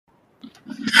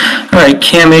All right,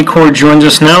 Cam Achord joins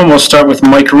us now, and we'll start with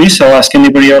Mike Reese. I'll ask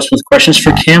anybody else with questions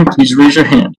for Cam. Please raise your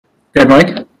hand. Go ahead,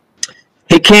 Mike.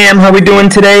 Hey, Cam, how we doing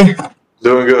today?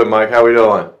 Doing good, Mike. How we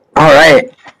doing? All right.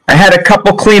 I had a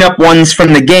couple cleanup ones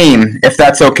from the game, if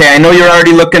that's okay. I know you're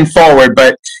already looking forward,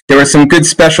 but there was some good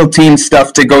special team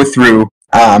stuff to go through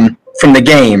from the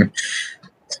game.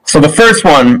 So the first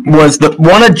one was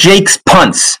one of Jake's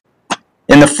punts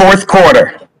in the fourth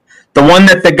quarter, the one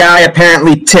that the guy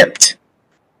apparently tipped.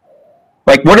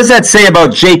 Like, what does that say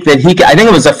about Jake that I think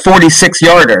it was a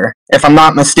 46-yarder, if I'm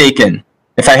not mistaken,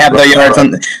 if I have the yards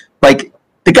on like,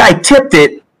 the guy tipped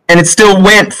it, and it still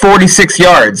went 46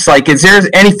 yards. Like, is there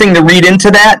anything to read into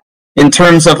that in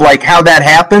terms of, like, how that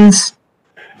happens?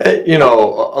 You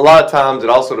know, a lot of times it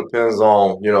also depends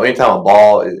on, anytime a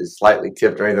ball is slightly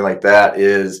tipped or anything like that,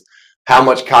 is how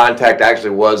much contact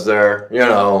actually was there.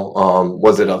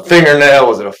 Was it a fingernail?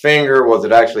 Was it a finger? Was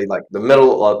it actually, like, the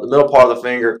middle part of the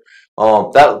finger?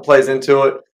 That plays into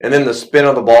it. And then the spin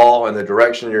of the ball and the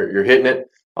direction you're hitting it.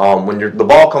 When the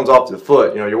ball comes off the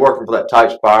foot, you're working for that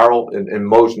tight spiral in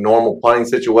most normal punting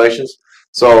situations.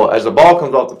 So as the ball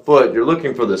comes off the foot, you're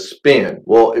looking for the spin.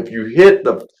 Well, if you hit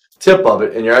the tip of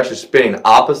it and you're actually spinning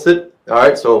opposite, all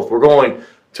right, so if we're going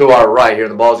to our right here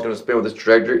and the ball is going to spin with this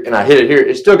trajectory and I hit it here,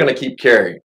 it's still going to keep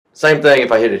carrying. Same thing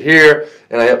if I hit it here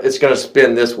and it's going to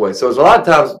spin this way. So it's a lot of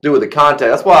times to do with the contact.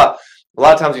 That's why a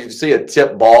lot of times if you see a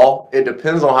tip ball, it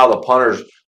depends on how the punter's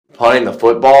punting the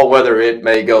football, whether it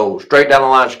may go straight down the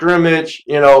line of scrimmage,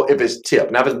 if it's tipped.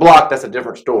 Now, if it's blocked, that's a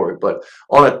different story. But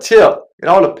on a tip, it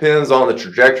all depends on the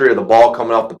trajectory of the ball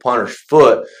coming off the punter's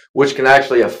foot, which can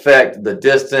actually affect the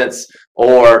distance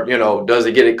or, does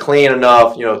it get it clean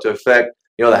enough, to affect,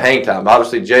 the hang time.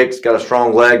 Obviously, Jake's got a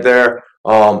strong leg there.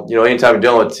 Anytime you're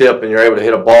dealing with tip and you're able to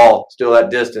hit a ball still that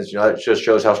distance, that just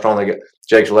shows how strong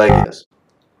Jake's leg is.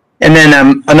 And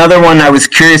then another one I was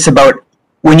curious about,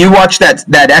 when you watched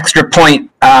that extra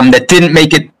point that didn't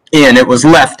make it in, it was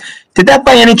left. Did that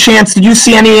by any chance? Did you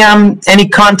see any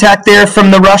contact there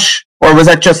from the rush, or was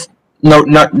that just no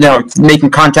making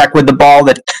contact with the ball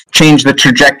that changed the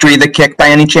trajectory of the kick by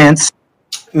any chance?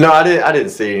 No, I didn't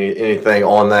see anything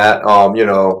on that.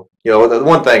 The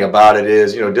one thing about it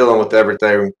is dealing with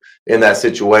everything in that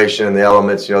situation and the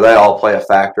elements. They all play a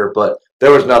factor, but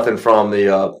there was nothing from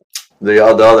the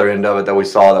other end of it that we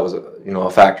saw that was a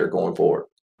factor going forward.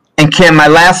 And Kim, my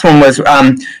last one was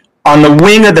on the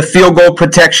wing of the field goal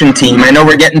protection team. I know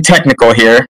we're getting technical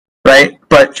here, right?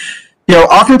 But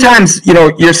oftentimes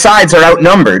your sides are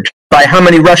outnumbered by how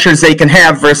many rushers they can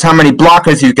have versus how many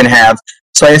blockers you can have.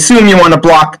 So I assume you want to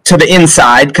block to the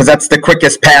inside because that's the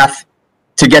quickest path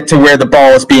to get to where the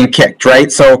ball is being kicked,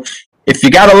 right? So if you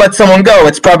got to let someone go,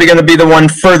 it's probably going to be the one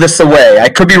furthest away. I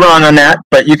could be wrong on that,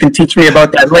 but you can teach me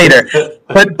about that later.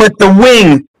 But the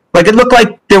wing, like, it looked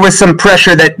like there was some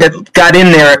pressure that got in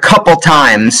there a couple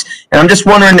times, and I'm just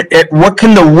wondering, what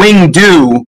can the wing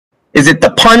do? Is it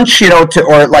the punch,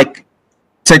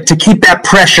 to keep that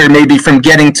pressure maybe from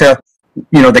getting to,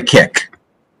 the kick?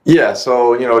 Yeah,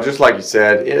 so, just like you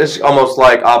said, it's almost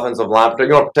like offensive line protection.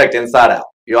 You want to protect inside out.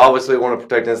 You obviously want to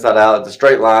protect inside out. It's a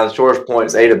straight line. The shortest point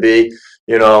is A to B,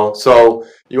 So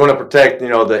you want to protect,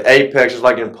 the apex, just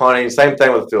like in punting. Same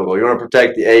thing with field goal. You want to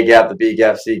protect the A gap, the B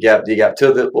gap, C gap, D gap,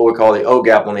 to what we call the O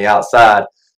gap on the outside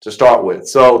to start with.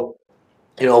 So,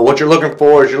 what you're looking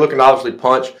for is you're looking to obviously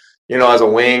punch, as a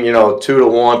wing,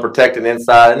 2-to-1, protecting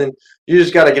inside. And then you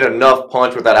just got to get enough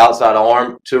punch with that outside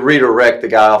arm to redirect the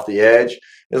guy off the edge.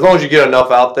 As long as you get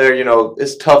enough out there,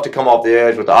 it's tough to come off the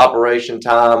edge with the operation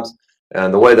times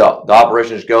and the way the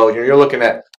operations go. You're looking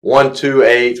at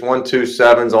 1-2-8s,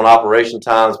 1-2-7s on operation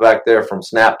times back there from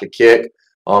snap to kick.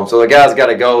 So the guy's got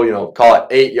to go, call it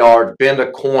 8 yards, bend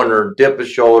a corner, dip a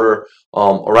shoulder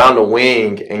around the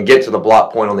wing and get to the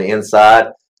block point on the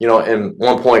inside, and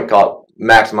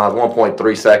maximize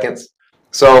 1.3 seconds.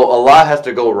 So a lot has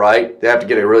to go right. They have to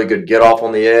get a really good get off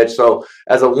on the edge. So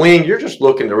as a wing, you're just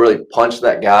looking to really punch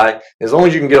that guy. As long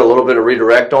as you can get a little bit of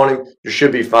redirect on him, you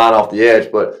should be fine off the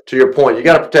edge. But to your point, you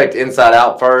got to protect inside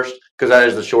out first because that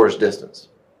is the shortest distance.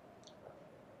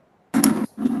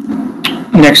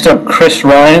 Next up, Chris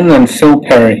Ryan, then Phil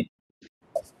Perry.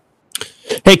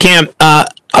 Hey, Cam.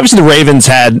 Obviously, the Ravens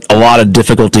had a lot of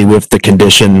difficulty with the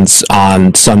conditions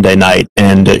on Sunday night,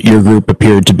 and your group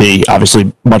appeared to be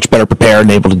obviously much better prepared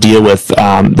and able to deal with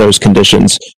those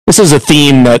conditions. This is a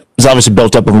theme that is obviously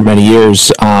built up over many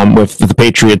years with the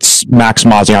Patriots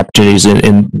maximizing opportunities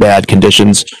in bad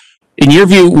conditions. In your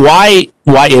view, why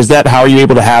is that? How are you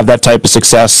able to have that type of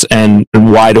success, and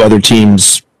why do other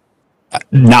teams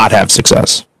not have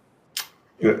success?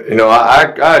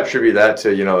 I attribute that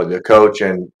to, the coach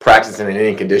and practicing in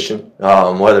any condition,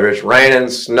 whether it's raining,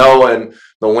 snowing,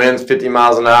 the wind's 50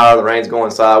 miles an hour, the rain's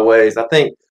going sideways. I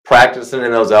think practicing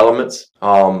in those elements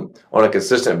on a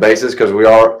consistent basis, because we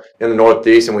are in the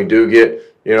Northeast and we do get,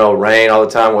 rain all the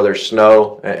time, whether it's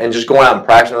snow, and just going out and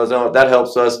practicing those elements, that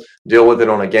helps us deal with it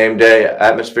on a game day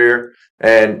atmosphere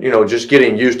and, just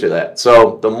getting used to that.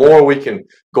 So the more we can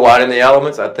go out in the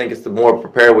elements, I think it's the more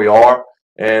prepared we are.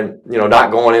 And, not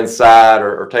going inside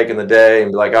or taking the day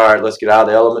and be like, all right, let's get out of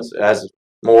the elements, as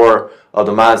more of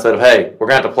the mindset of, hey, we're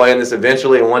going to have to play in this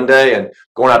eventually in one day, and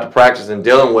going out to practice and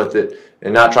dealing with it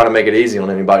and not trying to make it easy on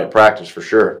anybody at practice, for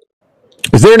sure.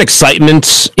 Is there an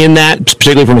excitement in that,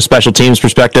 particularly from a special teams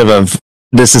perspective, of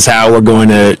this is how we're going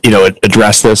to,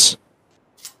 address this?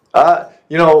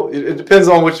 It depends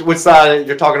on which side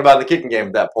you're talking about in the kicking game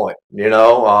at that point.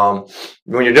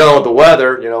 When you're dealing with the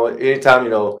weather, anytime,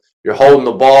 you're holding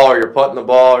the ball or you're putting the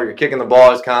ball or you're kicking the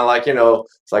ball, it's kind of like,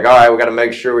 it's like, all right, we got to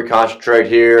make sure we concentrate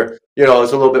here.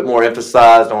 It's a little bit more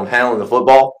emphasized on handling the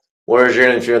football. Whereas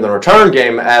if you're in the return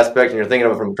game aspect and you're thinking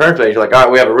of it from a return stage, you're like, all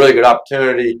right, we have a really good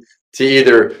opportunity to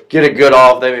either get a good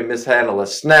off, maybe mishandle a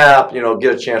snap,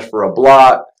 get a chance for a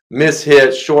block, miss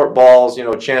hits, short balls,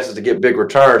 chances to get big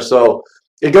returns. So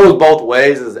it goes both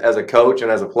ways as a coach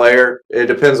and as a player. It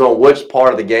depends on which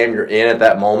part of the game you're in at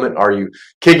that moment. Are you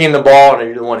kicking the ball and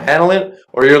you're the one handling it,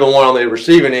 or you're the one on the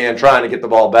receiving end trying to get the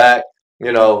ball back?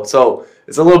 So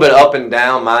it's a little bit up and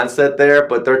down mindset there,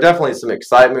 but there's definitely some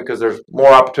excitement because there's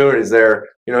more opportunities there,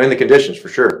 in the conditions, for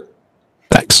sure.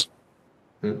 Thanks.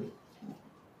 Mm-hmm.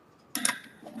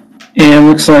 And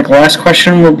looks like last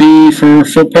question will be for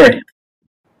Phil Perry.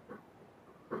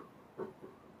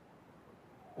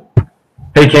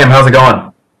 Hey, Cam, how's it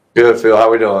going? Good, Phil.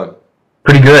 How we doing?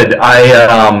 Pretty good.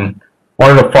 I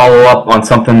wanted to follow up on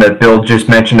something that Bill just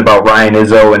mentioned about Ryan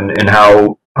Izzo and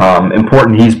how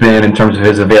important he's been in terms of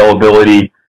his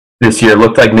availability this year. It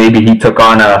looked like maybe he took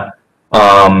on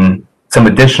some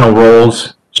additional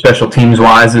roles, special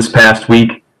teams-wise, this past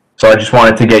week. So I just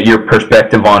wanted to get your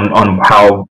perspective on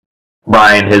how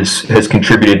Ryan has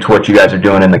contributed to what you guys are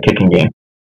doing in the kicking game.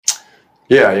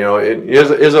 Yeah,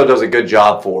 Izzo does a good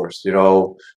job for us,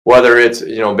 whether it's,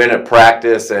 being at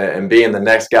practice and being the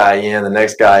next guy in, the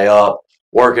next guy up,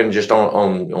 working just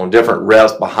on different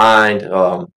reps behind,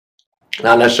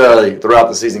 not necessarily throughout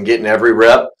the season getting every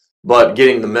rep, but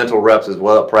getting the mental reps as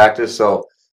well at practice. So,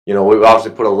 we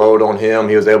obviously put a load on him.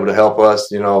 He was able to help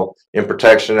us, in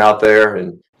protection out there,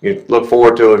 and you look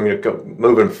forward to him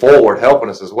moving forward, helping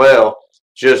us as well,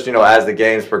 just, as the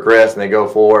games progress and they go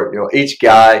forward. Each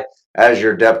guy, as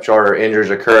your depth chart or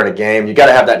injuries occur in a game, you got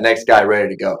to have that next guy ready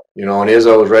to go. And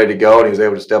Izzo was ready to go, and he was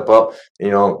able to step up,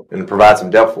 and provide some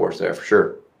depth for us there, for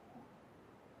sure.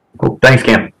 Cool. Thanks,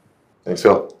 Cam. Thanks,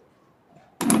 Phil.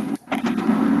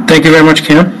 Thank you very much,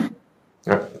 Cam.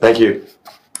 All right. Thank you.